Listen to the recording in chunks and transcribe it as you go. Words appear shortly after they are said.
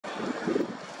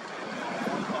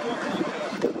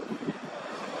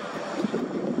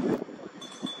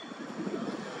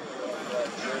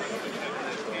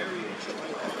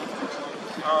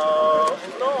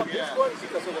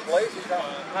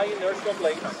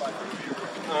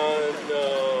And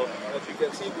as you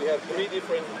can see, we have 3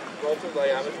 different rotor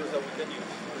diameters that we can use.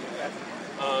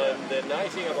 And the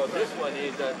nice thing about this one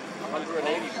is that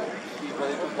 180 volts is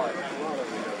ready to fire.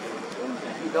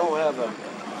 You don't have a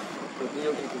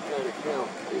deal you can kind of count.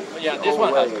 Yeah, this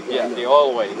one has, the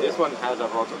all way. This one has a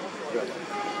rotor. Good.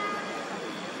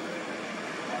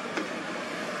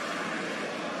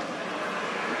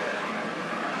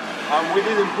 We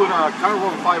didn't put a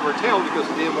carbon fiber tail because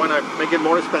we didn't want to make it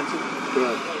more expensive.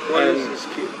 Good. What is this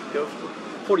kit?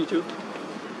 42.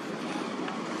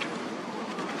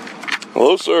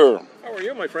 Hello, sir. How are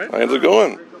you, my friend? How's it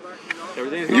going?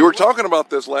 Everything's You were talking about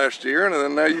this last year, and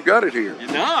then now you got it here.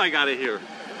 Now I got it here.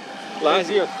 Last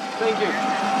year. Thank you.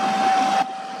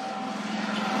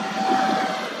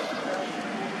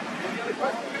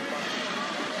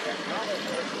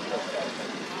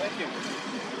 Thank you.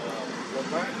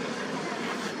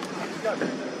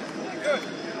 Good.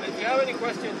 If you have any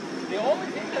questions, the only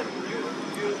thing that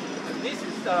this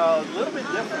is a little bit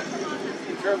different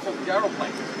in terms of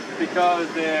gyroplane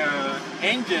because the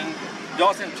engine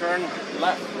doesn't turn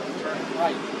left, it turns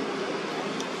right.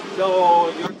 So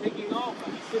you're taking off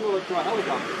and it's similar to a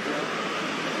helicopter.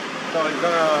 So it's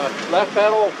gonna left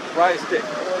pedal, right stick.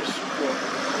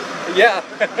 Yeah.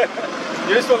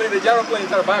 Usually the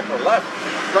gyroplanes are backward. Left,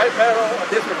 right pedal,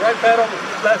 this one right pedal,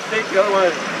 left stick, the other one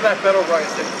is left pedal, right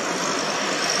stick.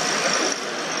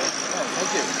 Oh,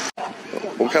 thank you.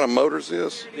 What kind of motor is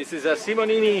this? This is a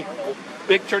Simonini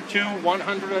Victor 2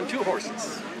 102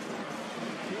 horses.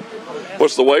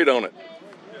 What's the weight on it?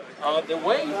 The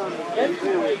weight,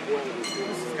 empty weight.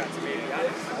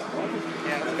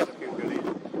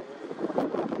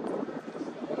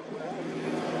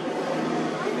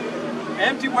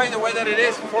 Empty weight, the way that it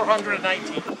is,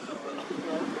 419.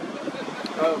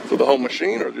 For the whole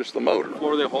machine or just the motor?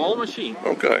 For the whole machine.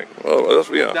 Okay. Well, that's,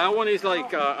 yeah. That one is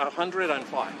like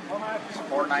 105.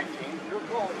 419.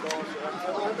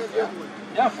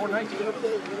 Yeah, 419.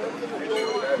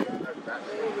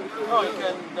 No, you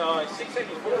can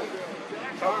 684.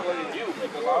 Probably you,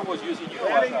 because I was using you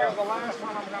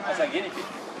as a guinea pig.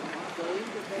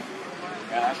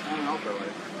 Yeah, that's not an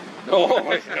ultralight.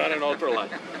 No, it's not an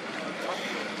ultralight.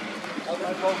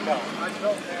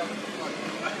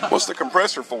 What's the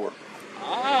compressor for?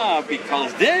 Ah,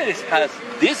 because this has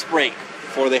disc brake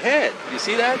for the head. You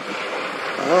see that?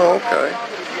 Oh, okay.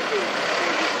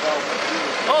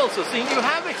 Also, since you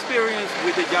have experience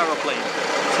with the gyroplane,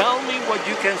 tell me what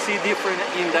you can see different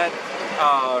in that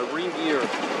ring gear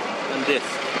than this.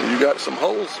 You got some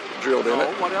holes drilled in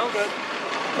it. What else?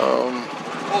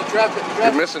 Oh, traffic.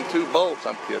 You're missing 2 bolts.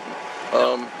 I'm kidding.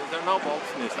 There are no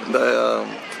bolts missing. No,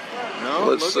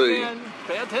 let's look see. Again.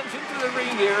 Pay attention to the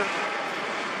ring gear.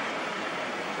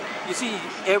 You see,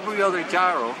 every other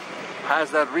gyro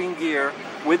has that ring gear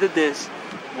with the disc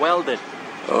welded.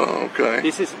 Oh, okay.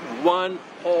 This is one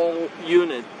whole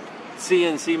unit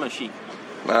CNC machine.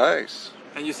 Nice.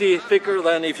 And you see it's thicker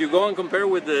than if you go and compare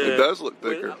with the... It does look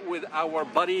thicker. With our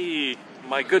buddy,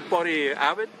 my good buddy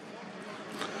Avid.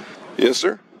 Yes,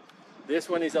 sir. This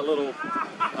one is a little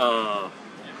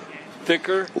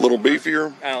thicker. A little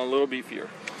beefier. And a little beefier.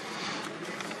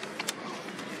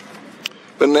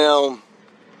 But now,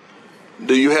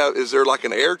 is there like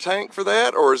an air tank for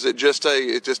that, or is it just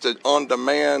an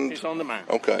on-demand? It's on demand.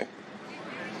 Okay.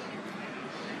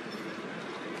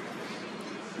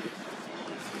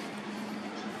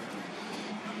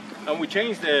 And we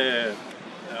changed the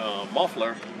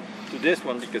muffler to this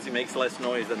one because it makes less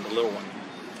noise than the little one.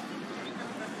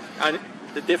 And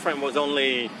the difference was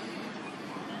only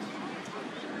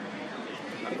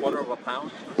a quarter of a pound.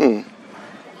 Hmm.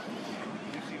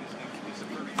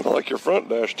 I like your front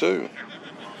dash too.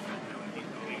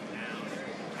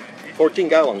 14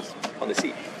 gallons on the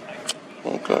seat.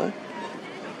 Okay.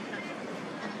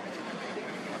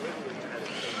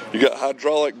 You got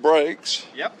hydraulic brakes.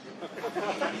 Yep.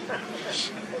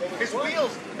 His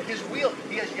wheels,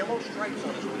 he has yellow stripes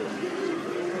on his wheels.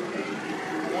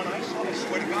 The one I saw, I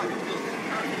swear to God.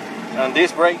 And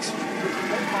these brakes,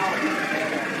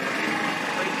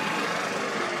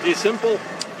 it's simple,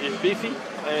 it's beefy.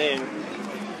 I mean,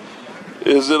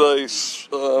 is it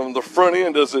the front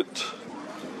end? Is it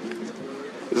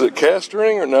cast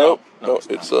ring or no? No,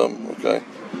 it's okay.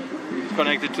 It's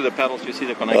connected to the pedals. You see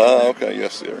the connection. Ah, okay,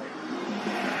 yes, sir.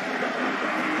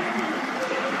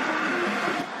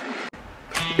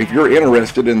 If you're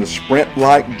interested in the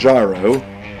sprint-like gyro,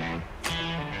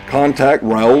 contact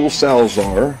Raul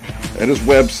Salazar at his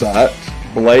website,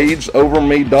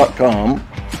 bladesoverme.com,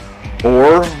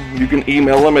 or you can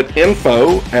email him at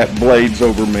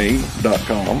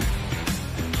info@bladesoverme.com,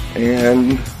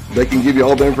 and they can give you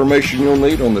all the information you'll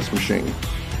need on this machine.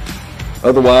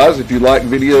 Otherwise, if you like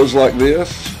videos like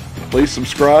this, please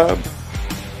subscribe,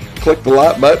 click the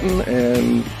like button,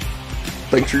 and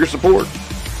thanks for your support.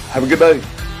 Have a good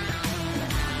day.